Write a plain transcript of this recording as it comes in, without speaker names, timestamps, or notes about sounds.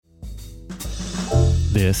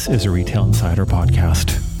This is a Retail Insider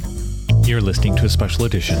podcast. You're listening to a special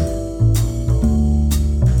edition.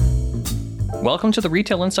 Welcome to the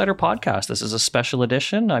Retail Insider podcast. This is a special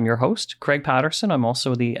edition. I'm your host, Craig Patterson. I'm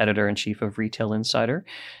also the editor-in-chief of Retail Insider.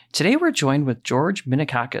 Today, we're joined with George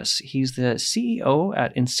Minakakis. He's the CEO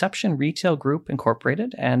at Inception Retail Group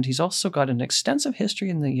Incorporated, and he's also got an extensive history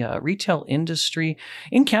in the retail industry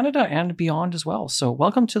in Canada and beyond as well. So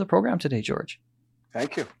welcome to the program today, George.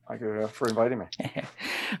 Thank you for inviting me.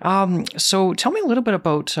 So tell me a little bit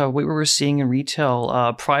about what we were seeing in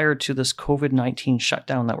retail prior to this COVID-19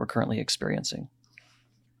 shutdown that we're currently experiencing.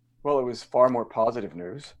 Well, it was far more positive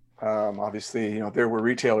news. Obviously, there were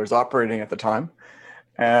retailers operating at the time,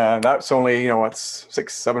 and that's only,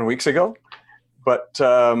 6-7 weeks ago. But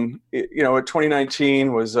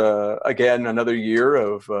 2019 was again another year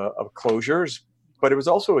of closures, but it was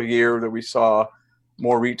also a year that we saw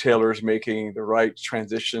more retailers making the right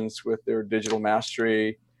transitions with their digital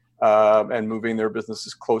mastery and moving their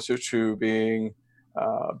businesses closer to being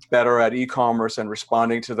better at e-commerce and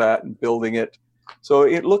responding to that and building it. So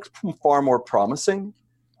it looked far more promising.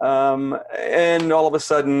 And all of a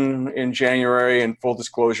sudden in January, in full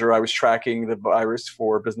disclosure, I was tracking the virus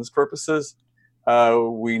for business purposes.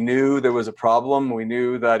 We knew there was a problem. We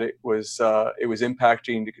knew that it was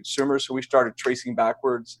impacting the consumers. So we started tracing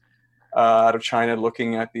backwards out of China,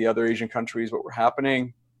 looking at the other Asian countries, what was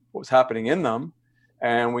happening in them.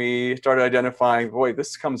 And we started identifying, boy,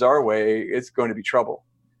 this comes our way, it's going to be trouble.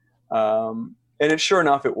 And sure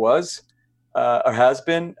enough, it was, or has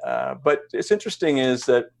been. But it's interesting is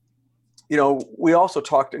that, we also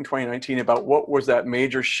talked in 2019 about what was that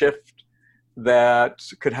major shift that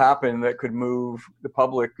could happen that could move the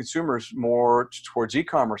public consumers more towards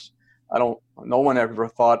e-commerce. No one ever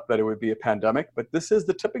thought that it would be a pandemic, but this is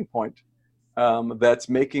the tipping point that's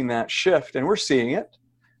making that shift, and we're seeing it.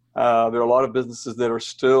 There are a lot of businesses that are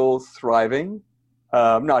still thriving,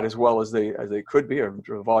 not as well as they could be, or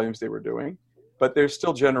the volumes they were doing, but they're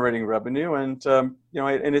still generating revenue. And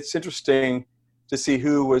and it's interesting to see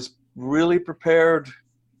who was really prepared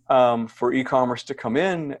for e-commerce to come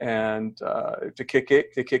in and to kick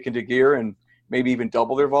into gear and maybe even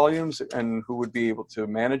double their volumes, and who would be able to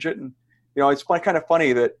manage it. And it's kind of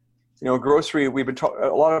funny that grocery. A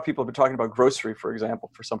lot of people have been talking about grocery, for example,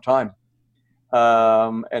 for some time,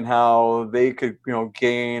 and how they could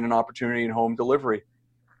gain an opportunity in home delivery.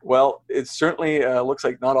 Well, it certainly looks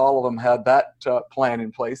like not all of them had that plan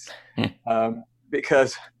in place,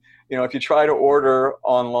 because if you try to order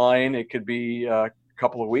online, it could be a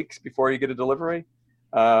couple of weeks before you get a delivery.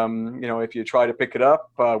 If you try to pick it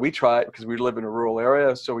up, we tried, because we live in a rural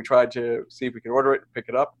area, so we tried to see if we could order it, pick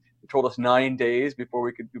it up. It told us 9 days before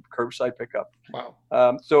we could do curbside pickup. Wow.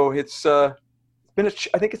 So it's been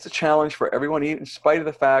I think it's a challenge for everyone, even in spite of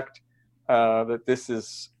the fact that this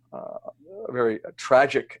is a very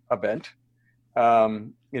tragic event.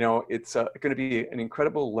 It's going to be an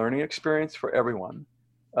incredible learning experience for everyone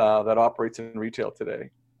that operates in retail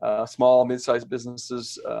today. Small, mid-sized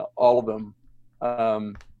businesses, all of them.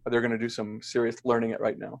 They're going to do some serious learning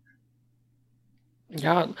right now.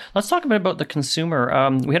 Yeah, let's talk a bit about the consumer.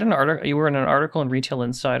 We had an article. You were in an article in Retail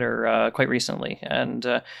Insider quite recently, and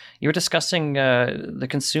you were discussing the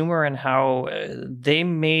consumer and how they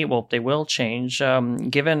will change,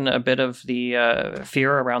 given a bit of the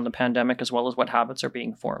fear around the pandemic, as well as what habits are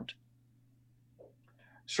being formed.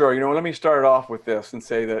 Sure. Let me start off with this and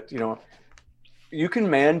say that you can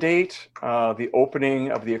mandate the opening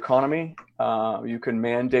of the economy. You can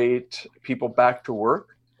mandate people back to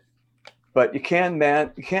work, but you can't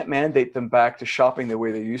mandate them back to shopping the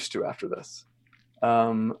way they used to after this.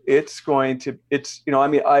 I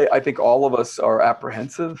think all of us are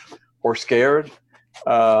apprehensive or scared.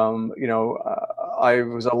 I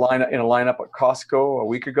was in a lineup at Costco a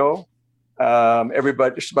week ago.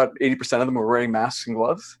 Everybody, just about 80% of them were wearing masks and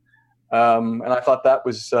gloves. And I thought that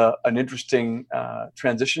was an interesting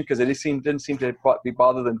transition, because it didn't seem to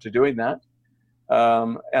bother them to doing that.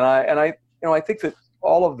 And I think that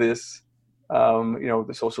all of this,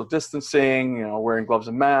 the social distancing, wearing gloves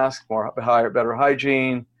and masks, better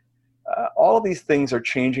hygiene, all of these things are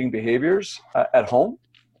changing behaviors at home.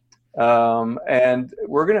 And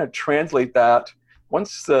we're going to translate that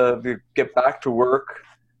once the get back to work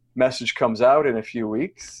message comes out in a few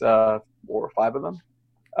weeks, 4 or 5 of them.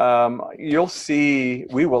 We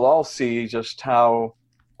will all see just how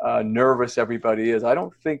nervous everybody is. I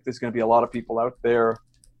don't think there's going to be a lot of people out there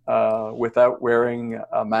without wearing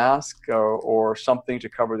a mask or something to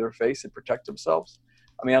cover their face and protect themselves.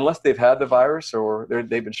 I mean, unless they've had the virus or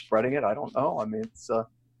they've been spreading it, I don't know. I mean,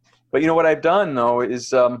 but what I've done though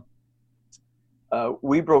is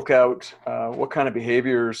we broke out what kind of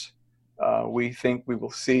behaviors we think we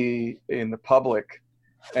will see in the public.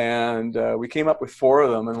 And we came up with 4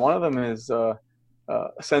 of them. And one of them is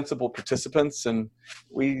sensible participants. And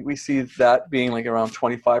we see that being like around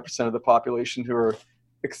 25% of the population who are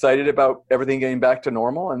excited about everything getting back to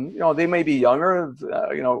normal. And, they may be younger.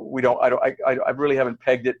 I really haven't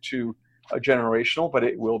pegged it to a generational, but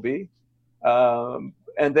it will be.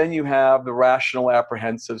 And then you have the rational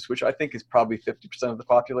apprehensives, which I think is probably 50% of the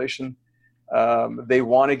population. They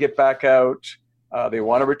want to get back out. They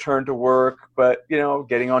want to return to work, but,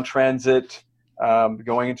 getting on transit,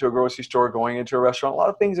 going into a grocery store, going into a restaurant, a lot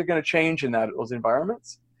of things are going to change in those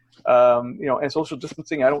environments. And social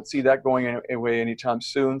distancing, I don't see that going away anytime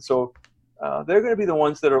soon. So they're going to be the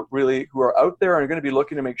ones that are who are out there and are going to be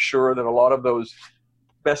looking to make sure that a lot of those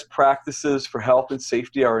best practices for health and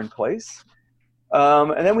safety are in place.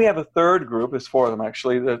 And then we have a third group. There's 4 of them,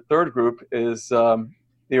 actually. The third group is the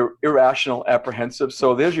irrational apprehensive.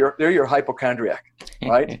 So they're your hypochondriac,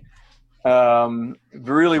 right?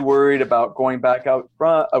 Really worried about going back out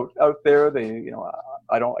there.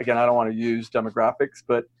 I don't want to use demographics,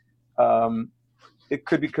 but it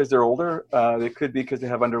could be because they're older. It could be because they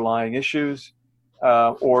have underlying issues,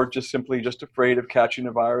 or just afraid of catching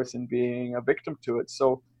the virus and being a victim to it.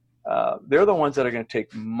 So they're the ones that are going to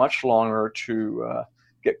take much longer to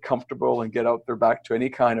get comfortable and get out there back to any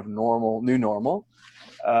kind of new normal.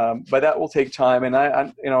 But that will take time. And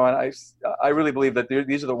I really believe that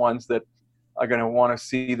these are the ones that are going to want to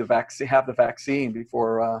see have the vaccine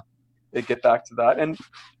before they get back to that. And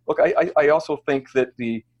look, I also think that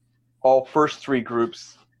all first 3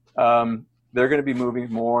 groups, they're going to be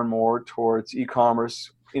moving more and more towards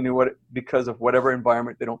e-commerce because of whatever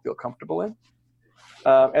environment they don't feel comfortable in.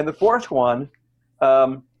 And the 4th one,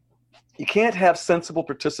 you can't have sensible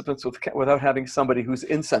participants without having somebody who's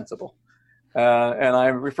insensible. And I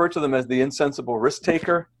refer to them as the insensible risk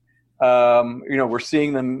taker. We're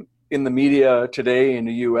seeing them in the media today in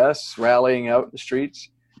the U.S. rallying out in the streets.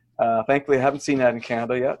 Thankfully, I haven't seen that in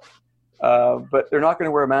Canada yet. But they're not going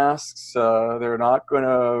to wear masks. They're not going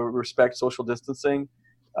to respect social distancing.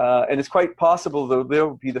 And it's quite possible, though,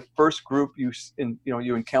 they'll be the first group you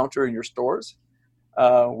encounter in your stores,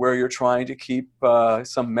 where you're trying to keep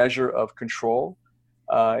some measure of control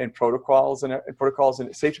in protocols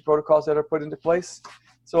and safety protocols that are put into place.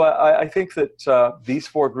 So I think that these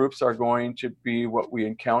 4 groups are going to be what we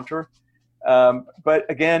encounter. But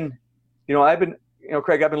again,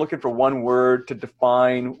 Craig, I've been looking for one word to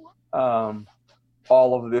define all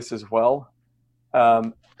of this as well.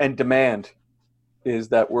 And demand is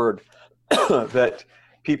that word that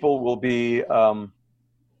people will be,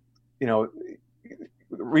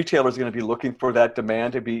 retailers are going to be looking for that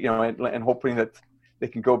demand to be, and hoping that they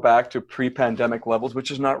can go back to pre-pandemic levels,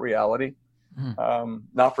 which is not reality,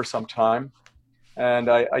 not for some time. And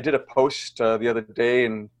I did a post the other day,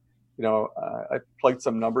 and I plugged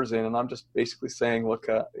some numbers in, and I'm just basically saying, look,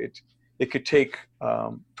 it could take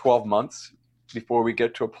 12 months before we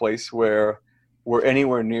get to a place where we're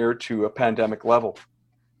anywhere near to a pandemic level,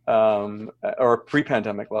 or a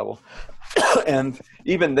pre-pandemic level. And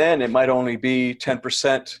even then, it might only be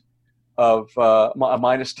 10% of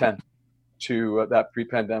minus 10 to that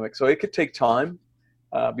pre-pandemic. So it could take time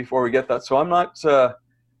before we get that. So I'm not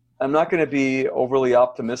going to be overly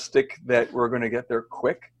optimistic that we're going to get there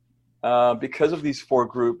quick. Because of these 4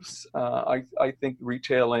 groups, I think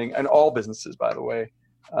retailing, and all businesses, by the way,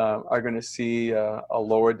 are going to see a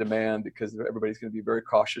lower demand because everybody's going to be very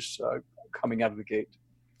cautious coming out of the gate.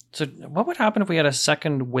 So what would happen if we had a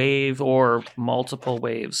second wave or multiple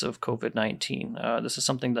waves of COVID-19? This is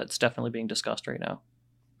something that's definitely being discussed right now.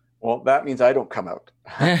 Well, that means I don't come out.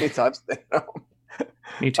 It's I'm staying home.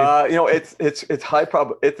 Me too. It's high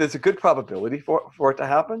it's a good probability for it to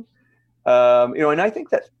happen. And I think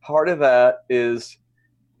that part of that is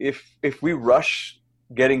if we rush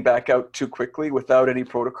getting back out too quickly without any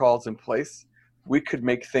protocols in place, we could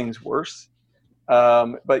make things worse.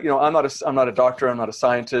 But I'm not a doctor. I'm not a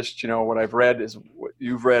scientist. What I've read is what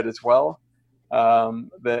you've read as well.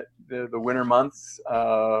 That the winter months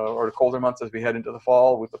or the colder months as we head into the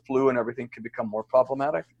fall with the flu and everything can become more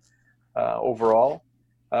problematic overall.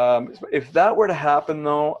 If that were to happen,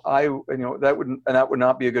 though, that would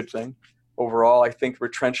not be a good thing. Overall, I think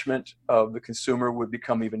retrenchment of the consumer would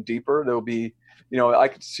become even deeper. There'll be, I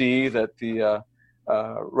could see that the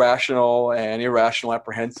rational and irrational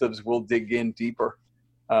apprehensives will dig in deeper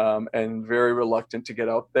and very reluctant to get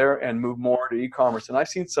out there and move more to e-commerce. And I've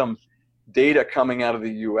seen some data coming out of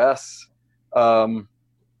the U.S.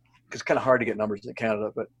 It's kind of hard to get numbers in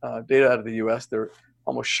Canada, but data out of the U.S. they're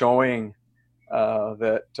almost showing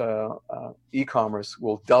that e-commerce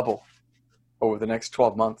will double over the next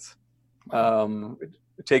 12 months,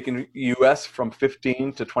 taking US from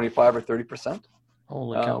 15 to 25 or 30%,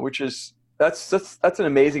 which is that's an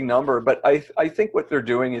amazing number. But I think what they're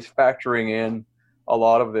doing is factoring in a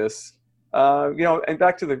lot of this. And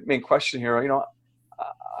back to the main question here,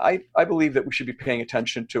 I believe that we should be paying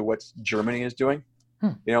attention to what Germany is doing.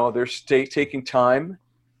 They're taking time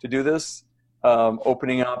to do this,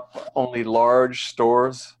 opening up only large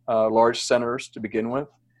stores, large centers to begin with,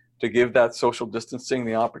 to give that social distancing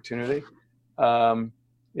the opportunity.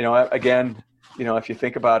 Again, if you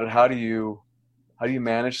think about it, how do you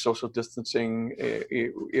manage social distancing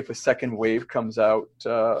if a second wave comes out?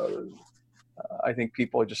 I think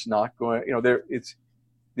people are just not going.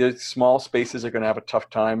 The small spaces are going to have a tough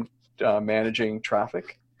time managing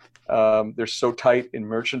traffic. They're so tight in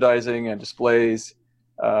merchandising and displays.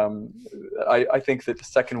 I think that the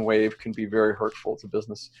second wave can be very hurtful to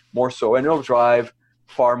business, more so, and it'll drive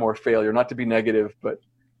far more failure. Not to be negative, but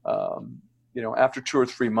after 2 or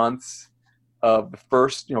 3 months of the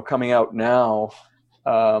first, coming out now,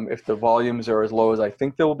 if the volumes are as low as I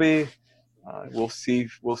think they'll be, we'll see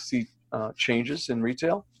changes in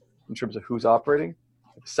retail in terms of who's operating.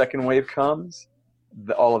 If the second wave comes,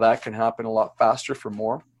 all of that can happen a lot faster for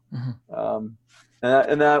more.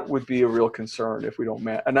 And that would be a real concern if we don't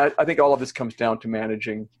and I think all of this comes down to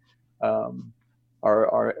managing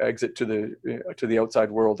our exit to the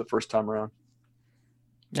outside world the first time around.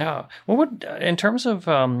 Yeah. What would, in terms of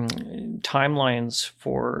timelines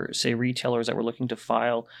for, say, retailers that were looking to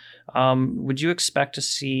file, would you expect to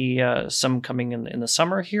see some coming in the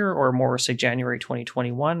summer here, or more, say, January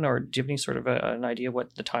 2021? Or do you have any sort of an idea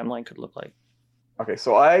what the timeline could look like? Okay,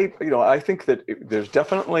 so I think that there's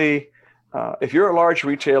definitely, if you're a large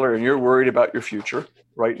retailer and you're worried about your future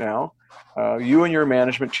right now, you and your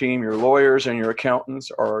management team, your lawyers and your accountants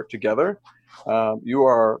are together. You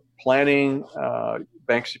are planning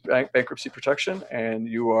bankruptcy protection, and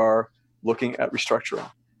you are looking at restructuring.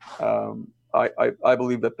 I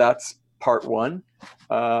believe that that's part one.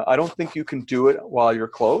 I don't think you can do it while you're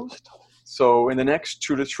closed. So in the next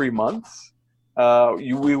 2 to 3 months,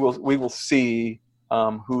 we will see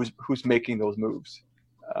who's making those moves.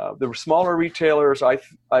 The smaller retailers, I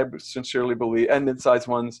sincerely believe, and mid-sized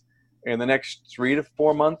ones, in the next 3 to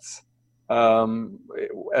 4 months,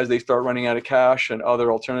 as they start running out of cash and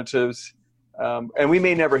other alternatives, and we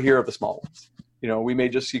may never hear of the small ones. We may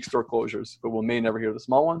just seek store closures, but we may never hear of the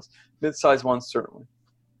small ones. Mid-sized ones, certainly.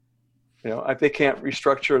 If they can't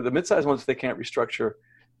restructure, the mid-sized ones, if they can't restructure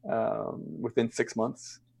within 6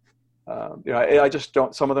 months, I just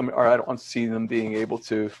don't. Some of them I don't see them being able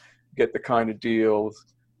to get the kind of deals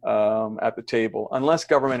at the table unless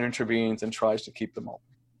government intervenes and tries to keep them open.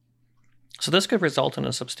 So this could result in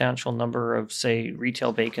a substantial number of, say,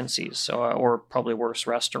 retail vacancies, or probably worse,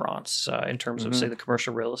 restaurants, in terms of, say, the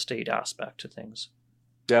commercial real estate aspect to things.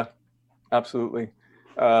 Yeah, absolutely.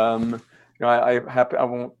 I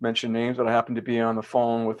won't mention names, but I happened to be on the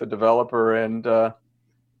phone with a developer, and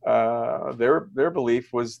their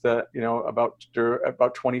belief was that about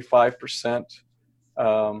 25%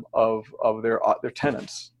 of their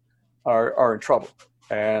tenants are in trouble,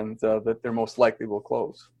 and that they're most likely will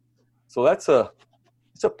close. So it's a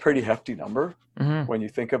pretty hefty number when you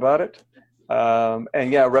think about it.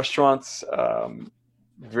 And yeah, restaurants,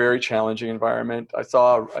 very challenging environment. I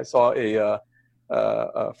saw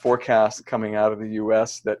a forecast coming out of the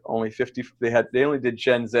U.S. that they only did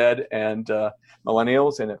Gen Z and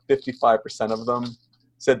millennials, and 55% of them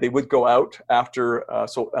said they would go out after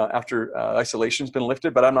isolation's been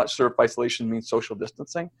lifted. But I'm not sure if isolation means social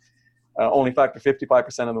distancing. Only 5 to 55%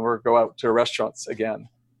 of them will go out to restaurants again.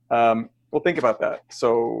 Well, think about that.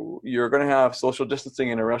 So you're going to have social distancing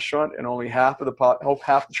in a restaurant and only half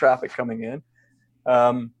the traffic coming in.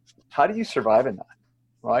 How do you survive in that,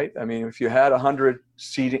 right? I mean, if you had a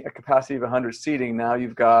capacity of 100 seating, now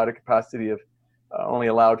you've got a capacity of only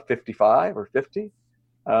allowed 55 or 50.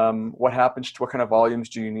 What happens to what kind of volumes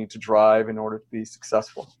do you need to drive in order to be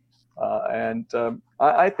successful?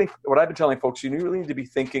 I think what I've been telling folks, you really need to be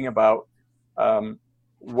thinking about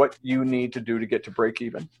what you need to do to get to break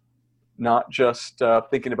even, not just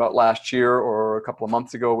thinking about last year or a couple of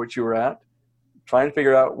months ago, which you were at. Trying to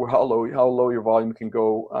figure out how low your volume can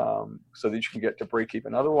go so that you can get to break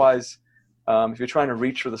even. Otherwise, if you're trying to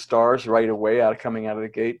reach for the stars right away coming out of the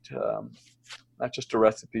gate, that's just a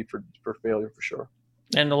recipe for failure for sure.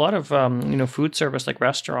 And a lot of food service, like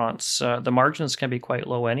restaurants, the margins can be quite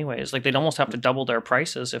low anyways. Like they'd almost have to double their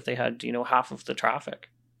prices if they had half of the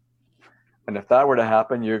traffic. And if that were to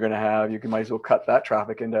happen, you might as well cut that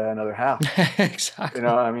traffic into another half. Exactly.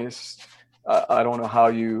 I mean, I don't know how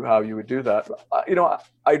you would do that.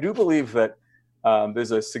 I do believe that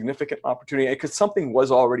there's a significant opportunity because something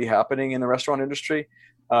was already happening in the restaurant industry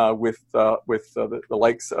with the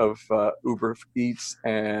likes of Uber Eats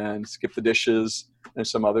and Skip the Dishes and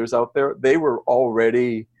some others out there. They were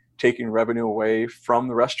already taking revenue away from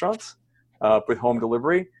the restaurants with home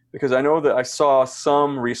delivery, because I know that I saw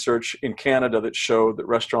some research in Canada that showed that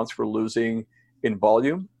restaurants were losing in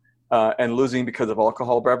volume and losing because of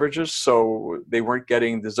alcohol beverages. So they weren't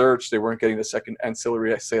getting desserts, they weren't getting the second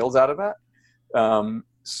ancillary sales out of that.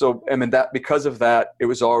 So I mean that because of that, it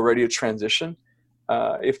was already a transition.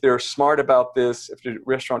 If they're smart about this, if the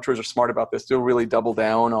restaurateurs are smart about this, they'll really double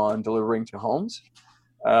down on delivering to homes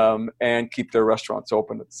and keep their restaurants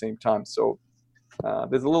open at the same time. So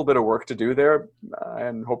there's a little bit of work to do there,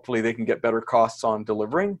 and hopefully they can get better costs on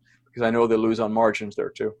delivering, because I know they lose on margins there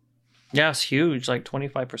too. Yeah, it's huge, like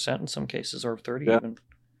 25% in some cases, or 30 even.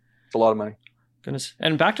 It's a lot of money. Goodness.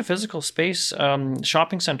 And back to physical space,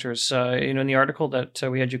 shopping centers, in the article that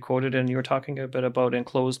we had you quoted, and you were talking a bit about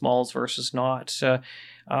enclosed malls versus not.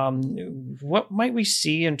 What might we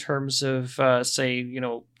see in terms of, say,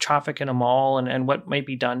 traffic in a mall, and what might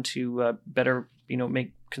be done to better,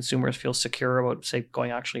 make consumers feel secure about, say,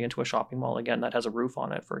 going actually into a shopping mall again that has a roof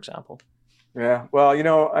on it, for example? Yeah. Well,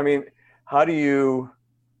 I mean, how do you,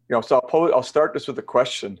 so I'll start this with a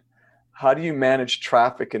question. How do you manage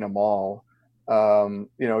traffic in a mall? Do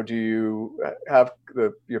you have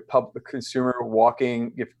the consumer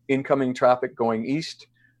walking, if incoming traffic going east,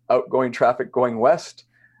 outgoing traffic going west?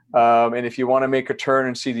 And if you want to make a turn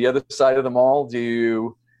and see the other side of the mall, do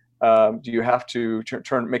you have to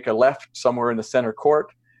make a left somewhere in the center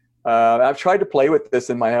court? I've tried to play with this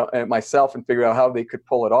in myself and figure out how they could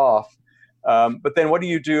pull it off. But then what do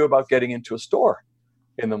you do about getting into a store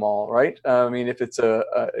in the mall, right? I mean, if it's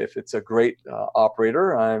a great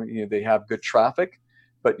operator, they have good traffic,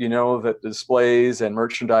 but that displays and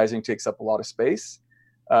merchandising takes up a lot of space.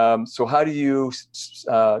 So how do you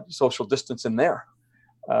social distance in there?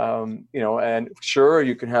 And sure,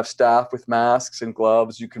 you can have staff with masks and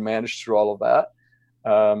gloves. You can manage through all of that.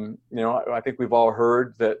 I think we've all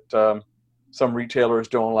heard that some retailers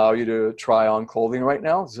don't allow you to try on clothing right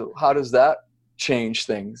now. So how does that change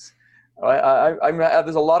things?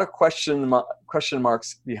 There's a lot of question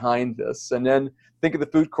marks behind this. And then think of the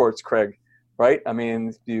food courts, Craig, right? I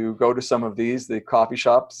mean, you go to some of the coffee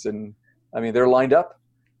shops, and I mean, they're lined up,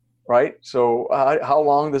 right? So how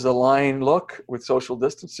long does a line look with social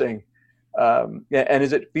distancing? And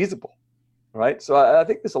is it feasible, right? So I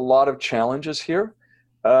think there's a lot of challenges here.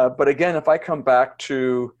 But again, if I come back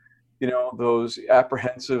to, those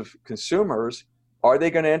apprehensive consumers, are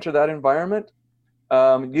they going to enter that environment?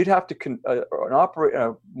 You'd have to,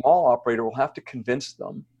 a mall operator will have to convince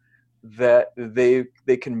them that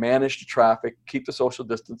they can manage the traffic, keep the social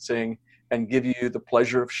distancing, and give you the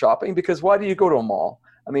pleasure of shopping. Because why do you go to a mall?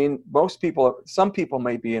 I mean, some people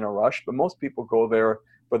may be in a rush, but most people go there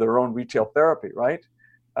for their own retail therapy, right?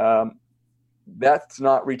 That's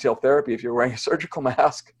not retail therapy if you're wearing a surgical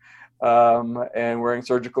mask and wearing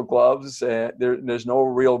surgical gloves. There's no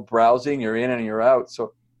real browsing. You're in and you're out.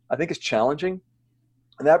 So I think it's challenging.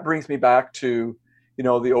 And that brings me back to,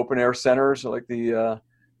 the open air centers, like the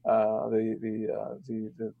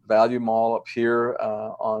Value Mall up here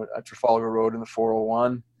at Trafalgar Road in the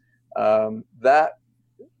 401.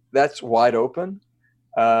 That's wide open.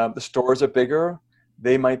 The stores are bigger.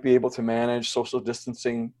 They might be able to manage social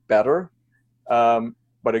distancing better.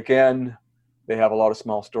 But again, they have a lot of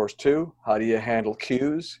small stores too. How do you handle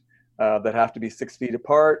queues that have to be 6 feet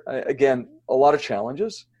apart? Again, a lot of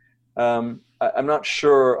challenges. I'm not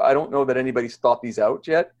sure. I don't know that anybody's thought these out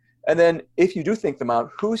yet. And then, if you do think them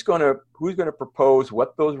out, who's going to propose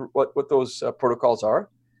what those protocols are,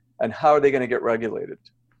 and how are they going to get regulated,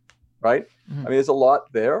 right? Mm-hmm. I mean, there's a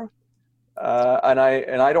lot there, and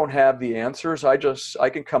I don't have the answers. I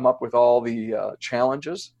can come up with all the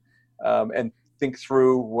challenges, and think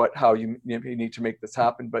through how you need to make this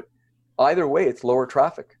happen. But either way, it's lower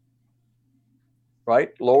traffic, right?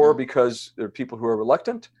 Lower because there are people who are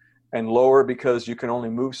reluctant, and lower because you can only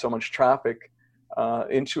move so much traffic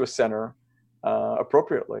into a center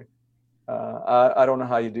appropriately. I don't know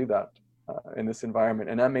how you do that in this environment,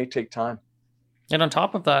 and that may take time. And on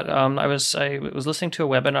top of that, I was listening to a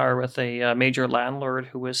webinar with a major landlord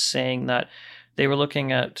who was saying that they were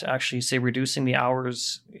looking at actually, say, reducing the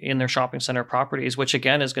hours in their shopping center properties, which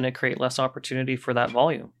again is going to create less opportunity for that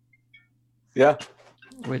volume. Yeah.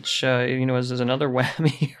 Which, is another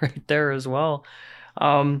whammy right there as well.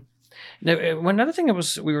 Now, one other thing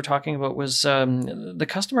we were talking about was the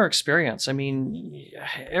customer experience. I mean,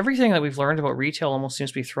 everything that we've learned about retail almost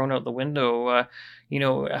seems to be thrown out the window.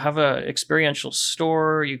 Have a experiential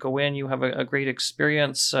store. You go in, you have a great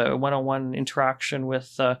experience, one-on-one interaction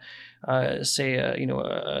with, say,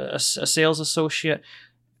 a sales associate.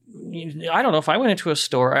 I don't know if I went into a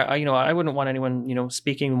store, I wouldn't want anyone,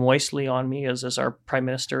 speaking moistly on me as our prime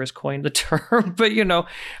minister has coined the term, but,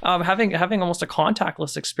 having almost a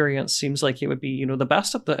contactless experience seems like it would be, the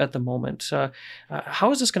best at the moment.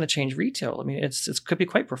 How is this going to change retail? I mean, it could be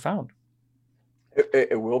quite profound.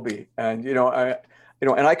 It will be. And, and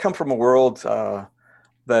I come from a world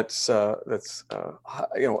that's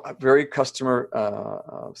very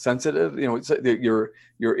customer sensitive.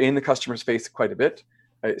 You're in the customer's face quite a bit.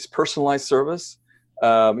 It's personalized service,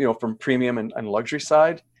 from premium and luxury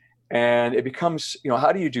side. And it becomes,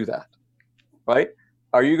 how do you do that, right?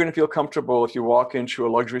 Are you going to feel comfortable if you walk into a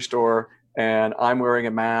luxury store and I'm wearing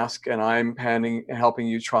a mask and I'm helping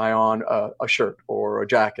you try on a shirt or a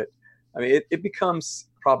jacket? I mean, it becomes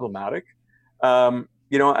problematic. And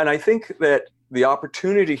I think that the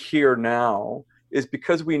opportunity here now is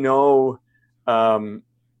because we know there'll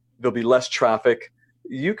be less traffic.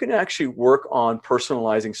 You can actually work on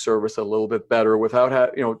personalizing service a little bit better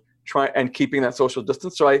without try and keeping that social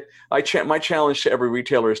distance. So my challenge to every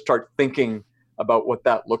retailer is start thinking about what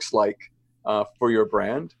that looks like for your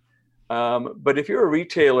brand. But if you're a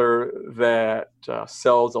retailer that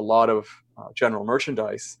sells a lot of general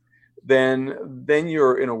merchandise, then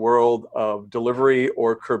you're in a world of delivery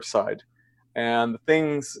or curbside. And the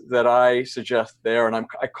things that I suggest there, and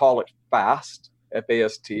I call it FAST,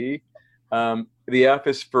 F-A-S-T. The F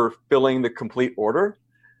is for filling the complete order.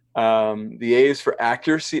 The A is for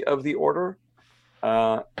accuracy of the order.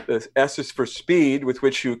 The S is for speed with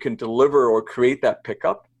which you can deliver or create that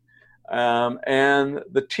pickup. And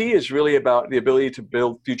the T is really about the ability to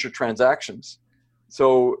build future transactions.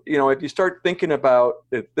 So, if you start thinking about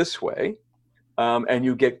it this way, and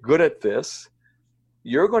you get good at this,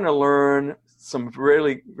 you're going to learn some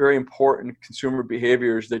really very important consumer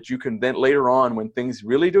behaviors that you can then later on, when things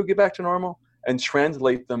really do get back to normal, and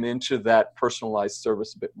translate them into that personalized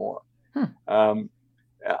service a bit more.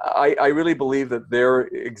 I really believe that there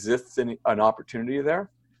exists an opportunity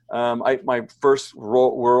there. My first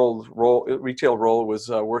retail role was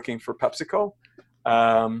working for PepsiCo.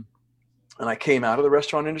 And I came out of the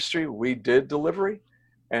restaurant industry. We did delivery.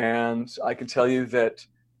 And I can tell you that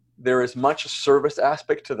there is much a service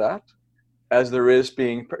aspect to that as there is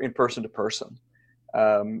being in person to person.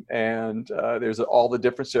 There's all the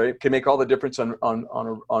difference there. It can make all the difference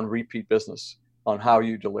on repeat business, on how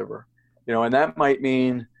you deliver. And that might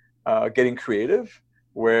mean getting creative,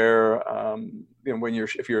 where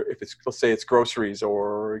let's say it's groceries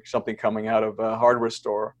or something coming out of a hardware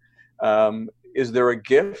store. Is there a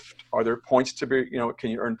gift? Are there points to be? Can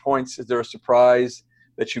you earn points? Is there a surprise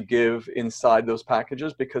that you give inside those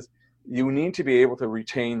packages? Because you need to be able to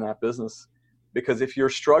retain that business. Because if you're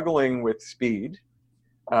struggling with speed,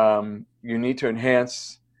 you need to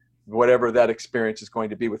enhance whatever that experience is going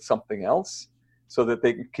to be with something else, so that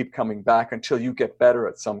they can keep coming back until you get better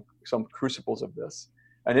at some crucibles of this.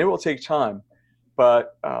 And it will take time,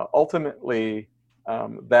 but ultimately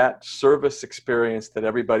that service experience that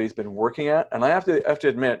everybody's been working at, and I have to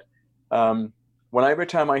admit, every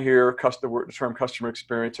time I hear the term customer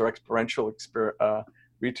experience or experiential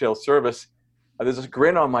retail service, there's a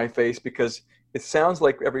grin on my face, because it sounds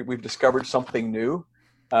like we've discovered something new,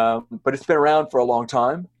 but it's been around for a long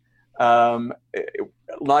time.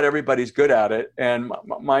 Not everybody's good at it, and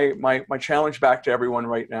my challenge back to everyone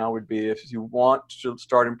right now would be, if you want to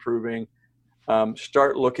start improving,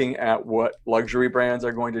 start looking at what luxury brands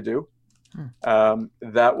are going to do.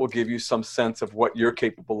 That will give you some sense of what you're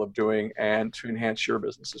capable of doing, and to enhance your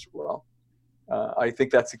business as well. I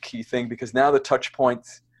think that's a key thing, because now the touch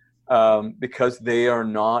points, because they are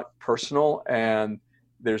not personal and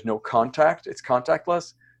there's no contact, it's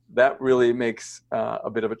contactless. That really makes a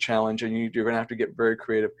bit of a challenge, and you're going to have to get very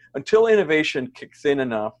creative. Until innovation kicks in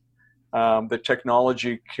enough, the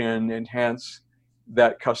technology can enhance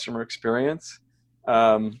that customer experience.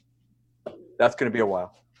 That's going to be a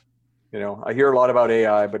while. I hear a lot about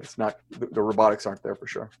AI, but it's not, the robotics aren't there for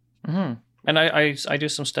sure. Mm-hmm. And I do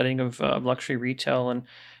some studying of luxury retail,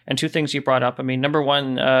 and two things you brought up. I mean, number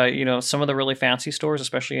one, some of the really fancy stores,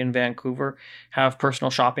 especially in Vancouver, have personal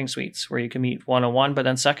shopping suites where you can meet one-on-one. But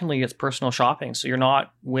then secondly, it's personal shopping. So you're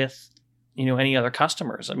not with, any other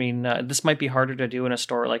customers. I mean, this might be harder to do in a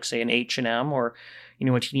store like, say, an H&M or,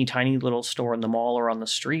 a teeny tiny little store in the mall or on the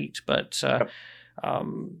street. But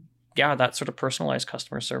yeah, that sort of personalized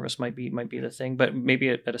customer service might be the thing, but maybe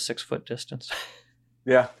at a 6-foot distance.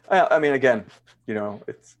 Yeah, I mean, again,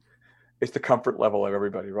 it's the comfort level of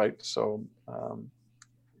everybody, right? So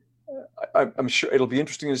I'm sure it'll be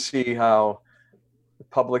interesting to see how the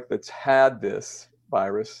public that's had this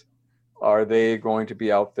virus, are they going to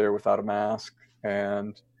be out there without a mask?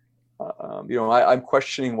 And I'm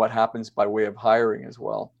questioning what happens by way of hiring as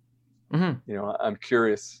well. Mm-hmm. I'm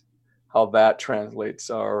curious how that translates.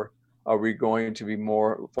 Are we going to be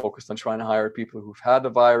more focused on trying to hire people who've had the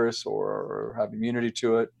virus or have immunity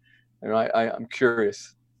to it? I'm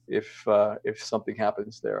curious if something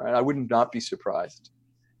happens there, and I would not be surprised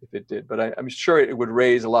if it did. But I'm sure it would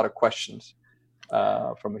raise a lot of questions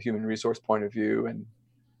from a human resource point of view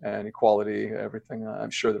and equality, everything. I'm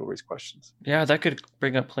sure that'll raise questions. Yeah, that could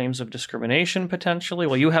bring up claims of discrimination potentially.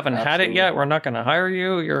 Well, you haven't Absolutely. had it yet. We're not going to hire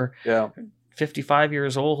you. You're 55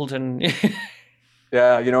 years old, and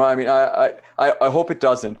yeah, I mean, I hope it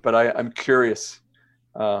doesn't, but I'm curious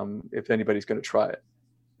if anybody's going to try it.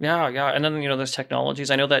 Yeah, and then there's technologies.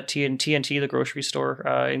 I know that T&T, the grocery store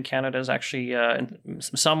in Canada, is actually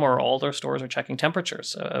some or all their stores are checking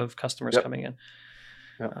temperatures of customers coming in.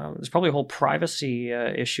 There's probably a whole privacy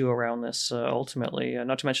issue around this ultimately,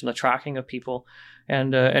 not to mention the tracking of people.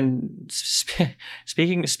 And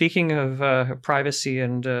speaking of privacy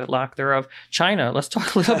and lack thereof, China. Let's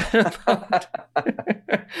talk a little bit about.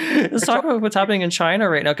 Let's talk about what's happening in China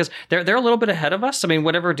right now, because they're a little bit ahead of us. I mean,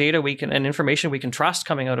 whatever data we can and information we can trust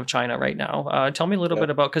coming out of China right now. Tell me a little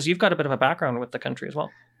bit about, because you've got a bit of a background with the country as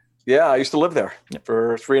well. Yeah, I used to live there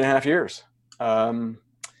for 3.5 years.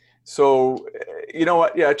 So, you know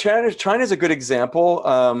what? Yeah, China's a good example.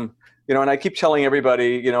 And I keep telling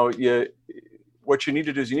everybody, what you need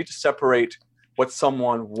to do is you need to separate what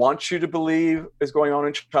someone wants you to believe is going on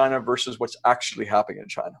in China versus what's actually happening in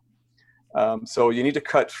China. So you need to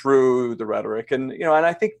cut through the rhetoric, and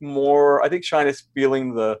I think China's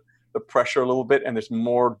feeling the pressure a little bit, and there's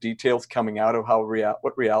more details coming out of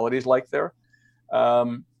what reality is like there.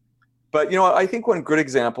 But I think one good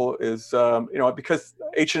example is because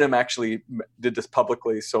H&M actually did this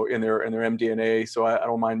publicly, so in their MD&A, so I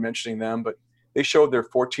don't mind mentioning them, but they showed their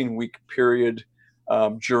 14-week period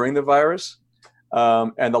during the virus,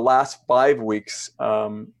 and the last 5 weeks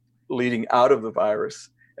leading out of the virus.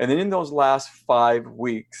 And then in those last 5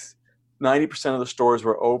 weeks, 90% of the stores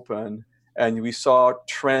were open, and we saw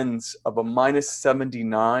trends of a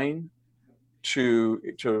 -79 to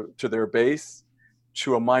their base,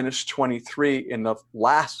 to a -23 in the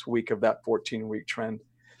last week of that 14-week trend.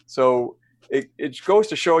 So it goes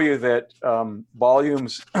to show you that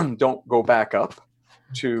volumes don't go back up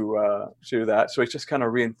to that. So it just kind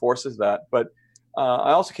of reinforces that. But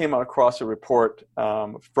I also came across a report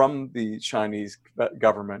from the Chinese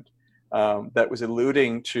government that was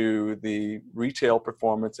alluding to the retail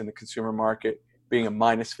performance in the consumer market being a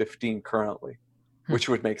 -15 currently, which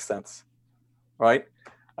would make sense, right?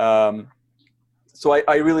 So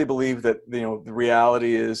I really believe that the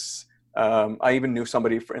reality is, I even knew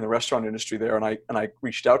somebody in the restaurant industry there, and I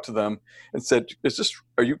reached out to them and said,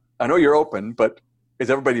 I know you're open, but is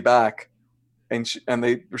everybody back? And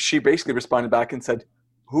she basically responded back and said,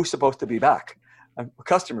 who's supposed to be back?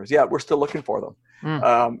 Customers. Yeah, we're still looking for them.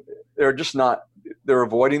 They're just not, they're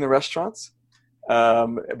avoiding the restaurants.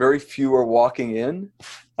 Very few are walking in,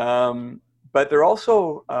 but they're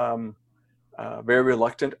also very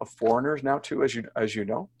reluctant of foreigners now too, as you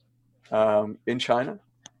know, in China.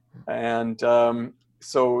 And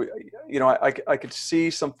so, I could see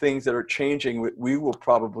some things that are changing. We will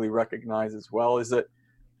probably recognize as well is that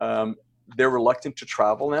they're reluctant to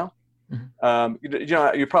travel now.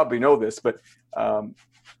 You probably know this, but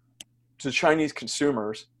to Chinese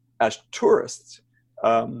consumers as tourists,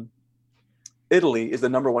 Italy is the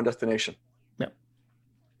 #1 destination. Yeah.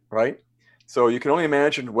 Right. So you can only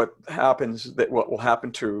imagine what will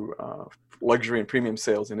happen to luxury and premium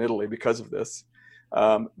sales in Italy because of this.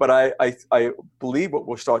 But I believe what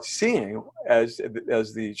we'll start seeing as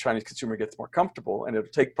the Chinese consumer gets more comfortable, and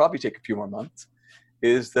it'll probably take a few more months,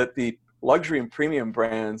 is that the luxury and premium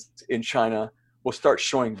brands in China will start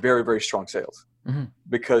showing very, very strong sales,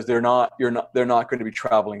 because they're not going to be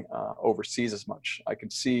traveling overseas as much. I can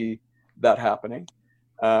see that happening.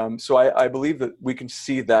 So I believe that we can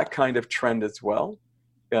see that kind of trend as well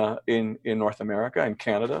in North America and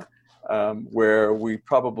Canada, where we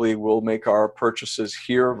probably will make our purchases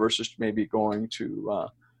here versus maybe going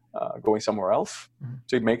somewhere else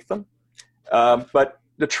to make them. But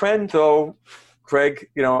the trend, though, Craig,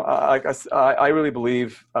 I really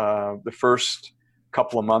believe the first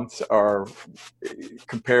couple of months are,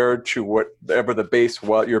 compared to whatever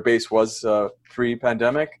your base was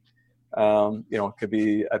pre-pandemic, It could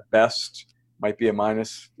be at best, might be a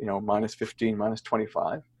minus 15, minus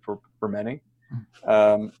 25 for many.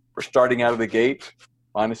 We're starting out of the gate,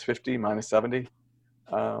 minus 50, minus 70,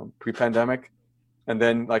 pre-pandemic. And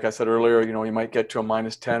then, like I said earlier, you might get to a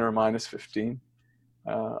minus 10 or minus 15.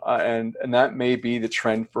 And that may be the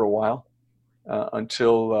trend for a while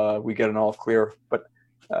until we get an all clear. But,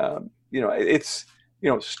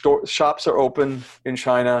 shops are open in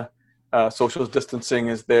China. Social distancing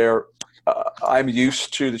is there. I'm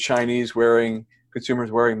used to the Chinese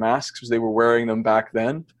consumers wearing masks because they were wearing them back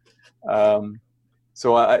then.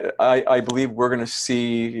 So I believe we're going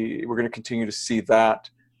to continue to see that.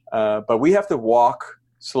 But we have to walk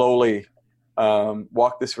this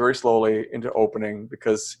very slowly into opening,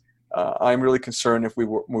 because I'm really concerned if we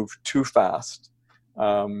move too fast,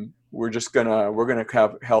 we're gonna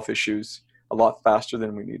have health issues a lot faster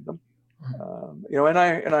than we need them. And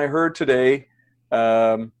I heard today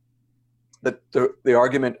that the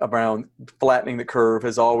argument around flattening the curve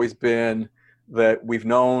has always been that we've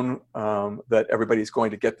known that everybody's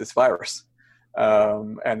going to get this virus,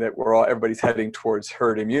 and that everybody's heading towards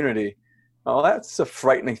herd immunity. Well, that's a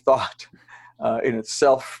frightening thought in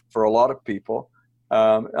itself for a lot of people.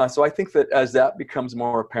 So I think that as that becomes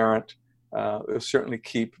more apparent, it'll certainly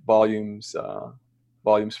keep volumes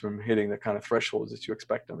from hitting the kind of thresholds that you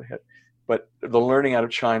expect them to hit. But the learning out of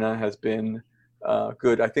China has been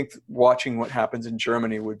good. I think watching what happens in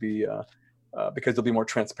Germany would be, because they'll be more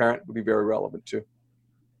transparent, would be very relevant too.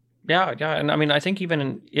 Yeah. And I mean, I think even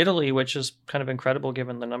in Italy, which is kind of incredible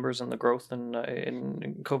given the numbers and the growth in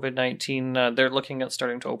COVID-19, they're looking at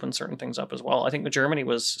starting to open certain things up as well. I think Germany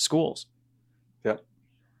was schools.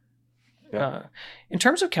 Yeah. In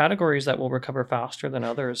terms of categories that will recover faster than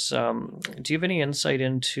others, do you have any insight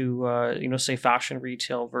into, say fashion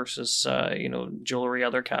retail versus, jewelry,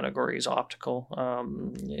 other categories, optical,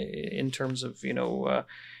 in terms of,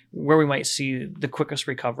 where we might see the quickest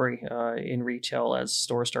recovery in retail as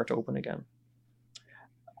stores start to open again?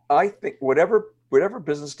 I think whatever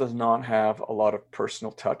business does not have a lot of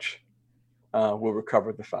personal touch will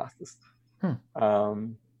recover the fastest.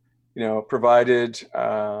 Provided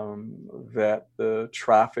that the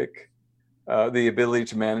traffic, the ability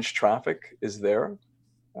to manage traffic is there.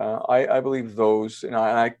 I believe those, and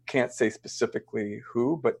I can't say specifically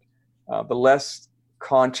who, but the less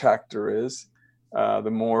contact there is,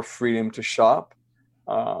 the more freedom to shop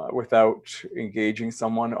without engaging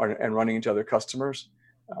someone and running into other customers.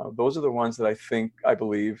 Those are the ones that I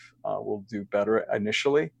believe will do better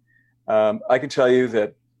initially. I can tell you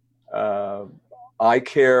that eye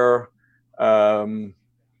care, there'll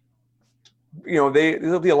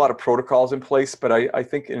be a lot of protocols in place, but I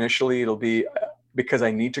think initially it'll be because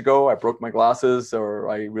I need to go, I broke my glasses, or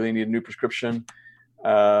I really need a new prescription.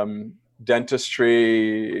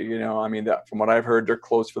 Dentistry, from what I've heard, they're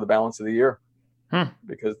closed for the balance of the year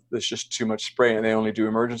because there's just too much spray and they only do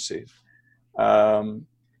emergencies. But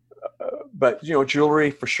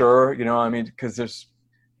jewelry for sure, because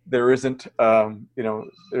there isn't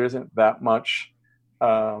that much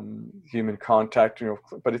human contact,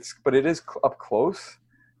 but it is up close,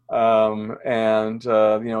 and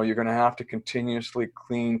you're going to have to continuously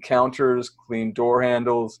clean counters, clean door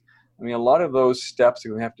handles. I mean, a lot of those steps are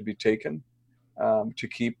going to have to be taken to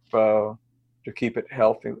keep it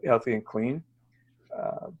healthy and clean.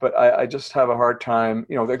 But I just have a hard time.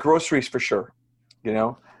 The groceries for sure.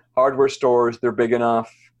 Hardware stores, they're big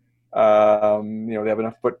enough. They have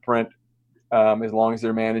enough footprint. As long as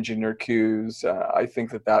they're managing their queues, I think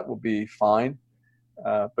that will be fine.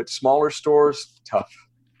 But smaller stores, tough.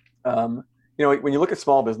 When you look at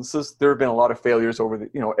small businesses, there have been a lot of failures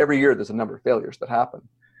every year there's a number of failures that happen.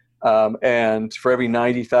 And for every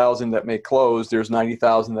 90,000 that may close, there's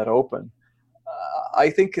 90,000 that open. I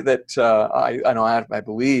think that I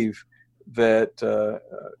believe that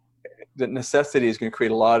that necessity is going to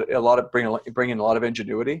create bring in a lot of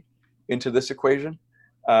ingenuity into this equation.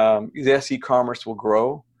 Yes, e-commerce will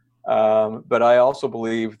grow, but I also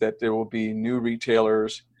believe that there will be new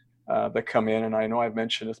retailers that come in, and I know I've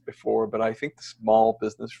mentioned this before, but I think the small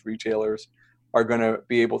business retailers are going to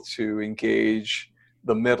be able to engage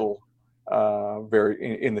the middle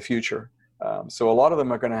in the future. So a lot of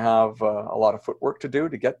them are going to have a lot of footwork to do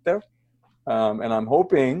to get there, and I'm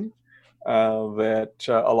hoping that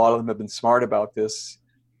a lot of them have been smart about this.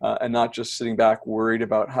 And not just sitting back worried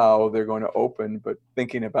about how they're going to open, but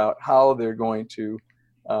thinking about how they're going to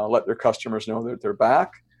let their customers know that they're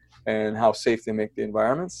back and how safe they make the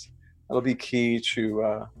environments. That'll be key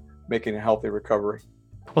to making a healthy recovery.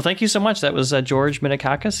 Well, thank you so much. That was George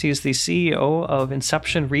Minakakis. He's the CEO of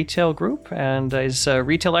Inception Retail Group and is a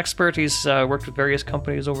retail expert. He's worked with various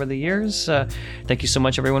companies over the years. Thank you so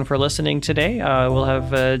much, everyone, for listening today. We'll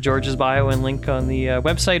have George's bio and link on the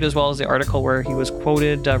website, as well as the article where he was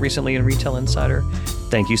quoted recently in Retail Insider.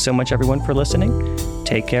 Thank you so much, everyone, for listening.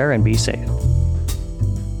 Take care and be safe.